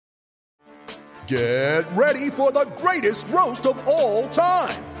Get ready for the greatest roast of all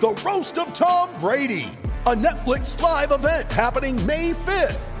time, the Roast of Tom Brady, a Netflix live event happening May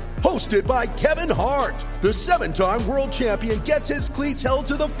 5th. Hosted by Kevin Hart, the 7-time world champion gets his cleats held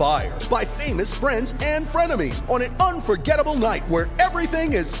to the fire by famous friends and frenemies on an unforgettable night where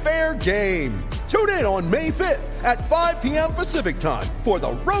everything is fair game. Tune in on May 5th at 5 p.m. Pacific time for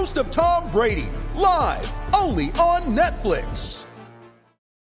the Roast of Tom Brady, live only on Netflix.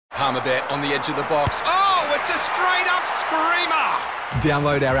 Palmerbet on the edge of the box. Oh, it's a straight-up screamer!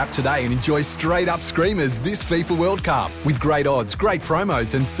 Download our app today and enjoy straight-up screamers this FIFA World Cup with great odds, great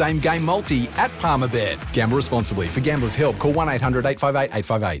promos and same-game multi at Palmerbet. Gamble responsibly. For Gamblers' Help, call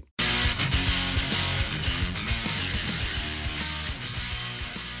 1-800-858-858.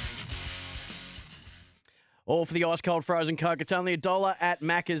 All for the ice-cold frozen Coke. It's only $1 at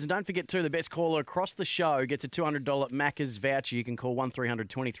Macca's. And don't forget, too, the best caller across the show gets a $200 Macca's voucher. You can call 1300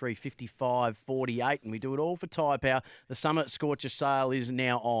 23 55 48, and we do it all for Tyre Power. The Summer Scorcher sale is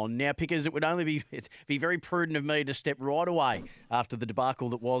now on. Now, Pickers, it would only be very prudent of me to step right away after the debacle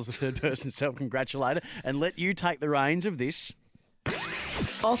that was the third-person self-congratulator and let you take the reins of this.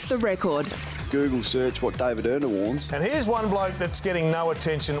 Off the record. Google search what David Erner warns. And here's one bloke that's getting no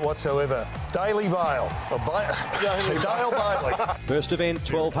attention whatsoever. Daily Bale. Dale Bailey. First event,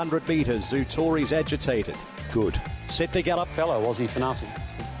 1,200 metres. Zutori's agitated. Good. Set to gallop. Fellow Aussie Thanasi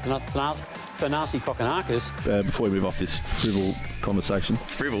Kokonakis. Before we move off this frivol conversation.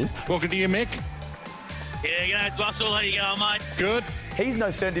 Frivol? Welcome to you, Mick. Yeah, g'day, Russell. How you going, mate? Good. He's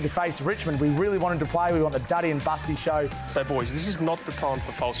no certainty to face Richmond. We really want him to play. We want the Duddy and Busty show. So, boys, this is not the time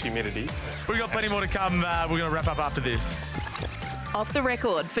for false humidity. We've got plenty more to come. We're going to wrap up after this. Off the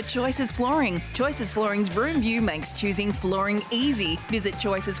record for Choices Flooring. Choices Flooring's Room View makes choosing flooring easy. Visit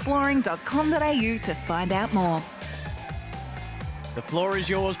choicesflooring.com.au to find out more. The floor is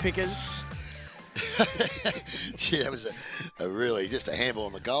yours, Pickers. Gee, that was a really just a handball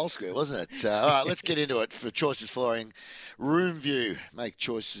on the goal square, wasn't it? All right, let's get into it for Choices Flooring. Room View, make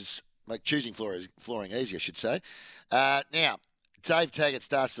choosing flooring easy, I should say. Now, Dave Taggart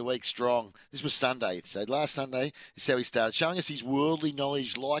starts the week strong. This was Sunday. So last Sunday is how he started, showing us his worldly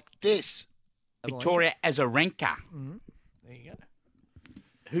knowledge like this. Victoria Azarenka. Mm-hmm. There you go.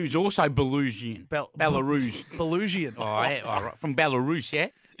 Who's also Belarusian. Belarus. Belarusian. Oh, yeah, all right. From Belarus, yeah?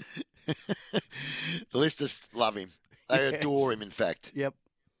 The listeners love him. They adore him, in fact. Yep.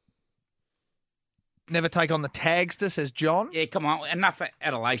 Never take on the tagster, says John. Yeah, come on. Enough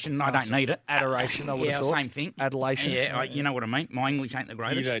adulation. I don't need it. Adoration, I would have thought. Same thing. Adulation. Yeah, you know what I mean. My English ain't the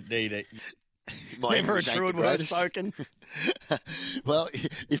greatest. You don't need it. Never a true word spoken. Well,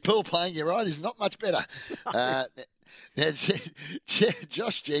 if Paul playing you right is not much better. Now,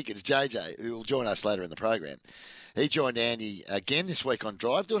 Josh Jenkins, JJ, who will join us later in the program, he joined Andy again this week on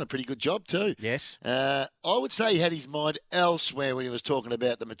Drive, doing a pretty good job too. Yes. I would say he had his mind elsewhere when he was talking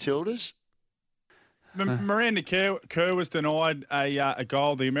about the Matildas. Miranda Kerr was denied a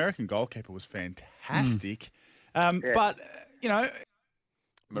goal. The American goalkeeper was fantastic. But, you know...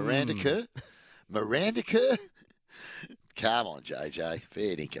 Miranda Kerr? Miranda Kerr? Come on, JJ.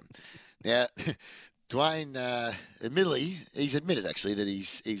 Fair dinkum. Now... Dwayne, admittedly, he's admitted actually that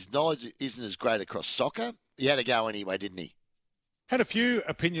his knowledge isn't as great across soccer. He had a go anyway, didn't he? Had a few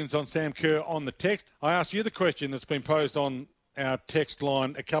opinions on Sam Kerr on the text. I asked you the question that's been posed on our text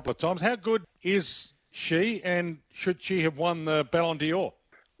line a couple of times. How good is she, and should she have won the Ballon d'Or?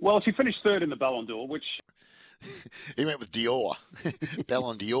 Well, she finished third in the Ballon d'Or, which... He went with Dior.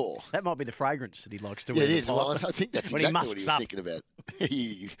 Ballon d'Or. That might be the fragrance that he likes to wear. Yeah, it is. Well, I think that's exactly what he was up. thinking about.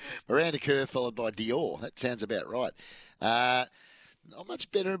 Miranda Kerr followed by Dior. That sounds about right. Not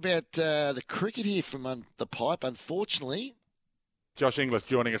much better about the cricket here from the pipe, unfortunately. Josh Inglis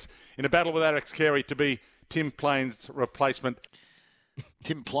joining us in a battle with Alex Carey to be Tim Payne's replacement.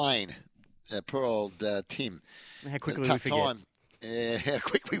 Tim Payne. Poor old Tim. How quickly we forget. Time. Yeah, how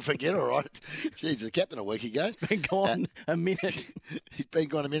quick we forget, all right. Jeez, the captain a week ago. It's been gone a minute. He's been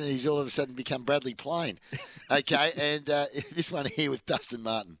gone a minute. He's all of a sudden become Bradley Plain. Okay, and this one here with Dustin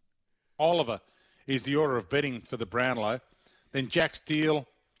Martin. Oliver is the order of betting for the Brownlow. Then Jack Steele,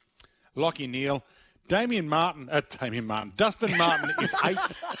 Lockie Neal, Dustin Martin is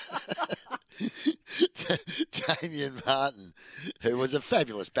 8th. Damien Martin, who was a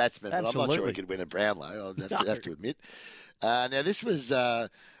fabulous batsman, Absolutely. but I'm not sure he could win a Brownlow. I'll have to admit. Now, this was, I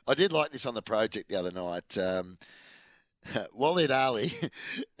did like this on the project the other night. Waleed Ali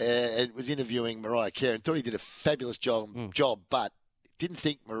was interviewing Mariah Carey and thought he did a fabulous job, but didn't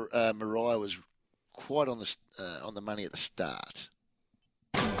think Mariah was quite on the money at the start.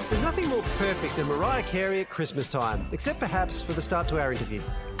 There's nothing more perfect than Mariah Carey at Christmas time, except perhaps for the start to our interview.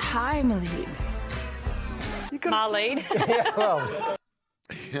 Hi, Malik. Marlene. Yeah, well,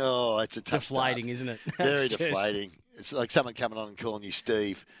 Oh, it's a tough Deflating, start. isn't it? Very That's just- deflating. It's like someone coming on and calling you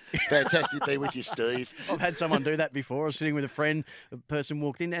Steve. Fantastic to be with you, Steve. I've had someone do that before. I was sitting with a friend. A person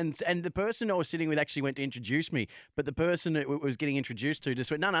walked in, and the person I was sitting with actually went to introduce me. But the person that was getting introduced to just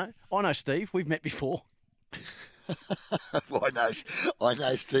went, "No, I know Steve. We've met before." Well, I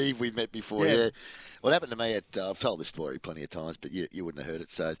know Steve. We've met before. Yeah. Yeah. What happened to me I've told this story plenty of times, but you wouldn't have heard it,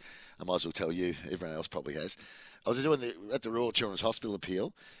 so I might as well tell you. Everyone else probably has. I was doing at the Royal Children's Hospital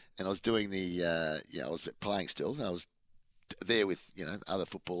appeal, and I was doing I was playing still, and I was there with other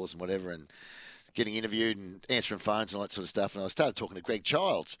footballers and whatever, and getting interviewed and answering phones and all that sort of stuff. And I started talking to Greg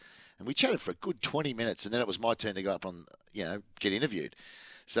Childs, and we chatted for a good 20 minutes, and then it was my turn to go up on get interviewed.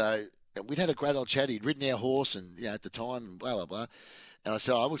 So and we'd had a great old chat. He'd ridden our horse, and at the time, and blah blah blah. And I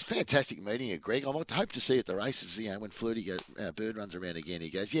said, "Oh, it was fantastic meeting you, Greg. I might hope to see you at the races. When Flutie Bird runs around again." He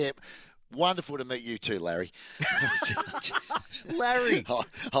goes, "Yeah, wonderful to meet you too, Larry." Larry. I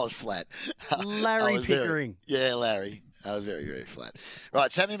was flat. Larry I was Pickering. Larry. I was very, very flat.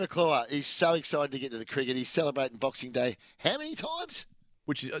 Right, Sammy McClure, he's so excited to get to the cricket. He's celebrating Boxing Day how many times?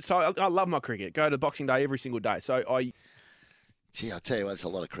 I love my cricket. Go to Boxing Day every single day. Gee, I'll tell you what, it's a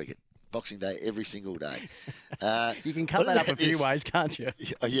lot of cricket. Boxing Day every single day. You can cut that up a few ways, can't you?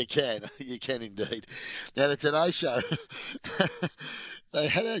 You can indeed. Now, the Today Show, they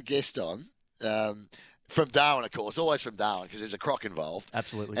had a guest on from Darwin, of course, always from Darwin, because there's a croc involved.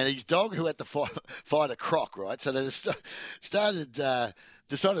 Absolutely. And his dog who had to fight a croc, right? So they decided it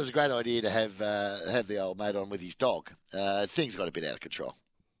was a great idea to have the old mate on with his dog. Things got a bit out of control.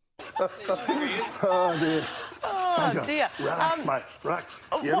 Oh, dear. Oh, dear. Relax, mate. Relax.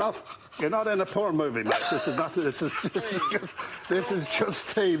 You're not in a porn movie, mate. This is just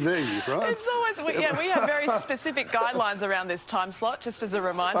TV, right? It's always, we have very specific guidelines around this time slot, just as a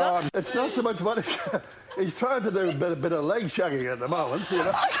reminder. It's not so much what he's trying to do a bit of leg shagging at the moment,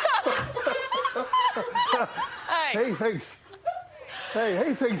 Hey.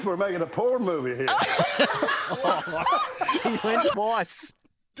 He thinks we're making a porn movie here. He went twice.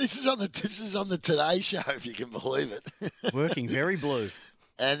 This is on the Today Show, if you can believe it. Working very blue.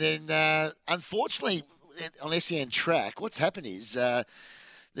 And then, unfortunately, on SEN Track, what's happened is there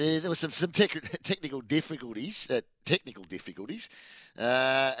was some technical difficulties,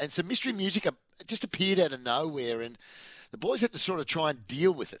 and some mystery music just appeared out of nowhere, and the boys had to sort of try and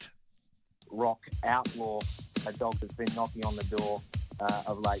deal with it. Rock Outlaw, a dog that's been knocking on the door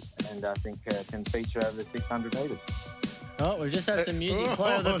of late, and I think can feature over 600 metres. Oh, we've just had some music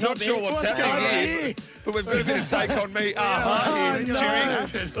play on the I'm top not sure here. what's happening here, but we've got a bit of take on me.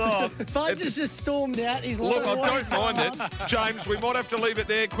 Fudge just stormed out. He's Look, I like, don't mind it. James, we might have to leave it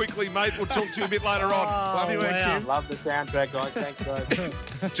there quickly, mate. We'll talk to you a bit later on. Love you, Tim. Love the soundtrack, guys. Thanks, guys.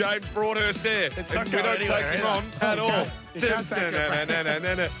 James Broadhurst there. And we don't take him on at all. How good's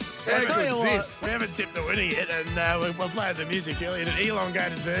this? We haven't tipped the winner yet, and we're playing the music earlier, an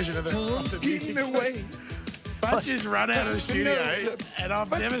elongated version of the music. Away. Bunch just run out of the studio, and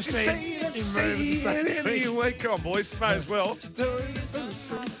I've never seen him move anyway. Come on, boys. May as well.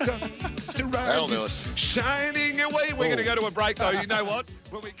 That'll do us. Shining away. We're going to go to a break, though. You know what?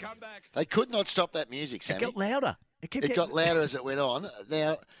 When we come back. They could not stop that music, Sammy. It got louder. It got louder as it went on.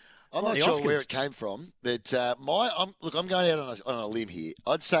 Now, I'm not sure where it came from, but I'm going out on a limb here.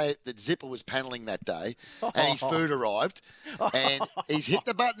 I'd say that Zipper was panelling that day, and his food arrived, and he's hit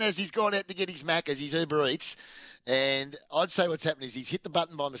the button as he's gone out to get his Macca's, his Uber Eats, and I'd say what's happened is he's hit the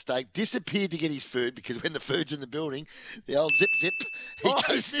button by mistake, disappeared to get his food, because when the food's in the building, the old zip, he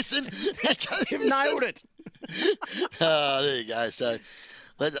goes missing. You've nailed it. Oh, there you go. So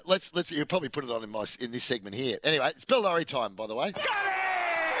let's you'll probably put it on in this segment here. Anyway, it's Bill Laurie time, by the way.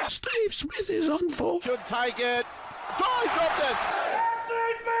 Steve Smith is on for. Should take it. Try, dropped it.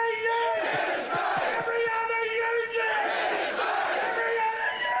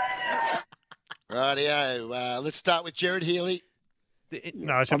 Rightio. Let's start with Jared Healy.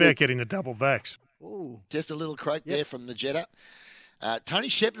 No, it's about getting the double vax. Ooh. Just a little croak there from the Jetta. Tony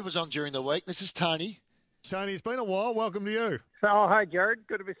Shepherd was on during the week. This is Tony. Tony, it's been a while. Welcome to you. Oh, hi, Jared.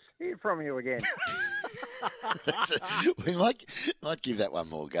 Good to hear from you again. We might give that one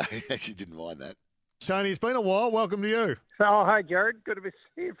more go. Actually, didn't mind that. Tony, it's been a while. Welcome to you. Oh, hi, Jared. Good to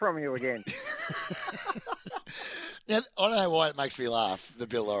hear from you again. Now, I don't know why it makes me laugh, the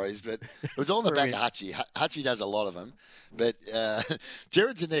Bill Lorries, but it was all in the back of Hutchie. Hutchie does a lot of them, but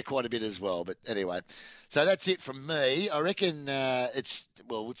Jared's in there quite a bit as well. But anyway, so that's it from me. I reckon it's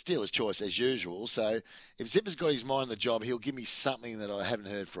Steelers' choice as usual. So if Zipper's got his mind on the job, he'll give me something that I haven't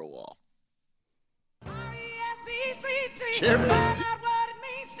heard for a while.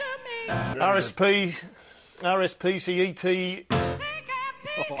 RSP RSPCET.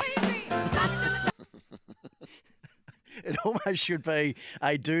 It almost should be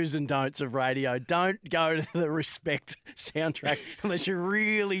a do's and don'ts of radio. Don't go to the Respect soundtrack unless you're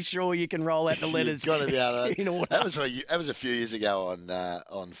really sure you can roll out the letters. You've got to be able to. in order. That was a few years ago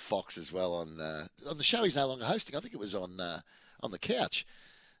on Fox as well. On the show he's no longer hosting. I think it was on the couch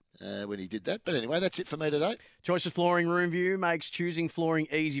when he did that. But anyway, that's it for me today. Choices Flooring Room View makes choosing flooring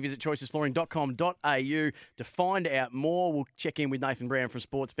easy. Visit choicesflooring.com.au to find out more. We'll check in with Nathan Brown from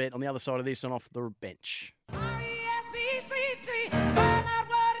Sportsbet on the other side of this and off the bench.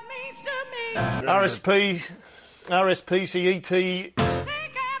 RSPCET.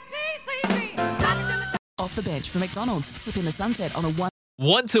 Off the bench for McDonald's. Sip in the sunset on a one.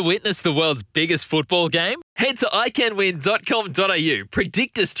 Want to witness the world's biggest football game? Head to iCanWin.com.au,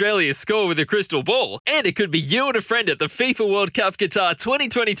 predict Australia's score with a crystal ball, and it could be you and a friend at the FIFA World Cup Qatar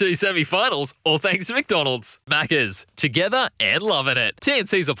 2022 semi-finals, all thanks to McDonald's. Maccas, together and loving it.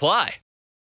 TNCs apply.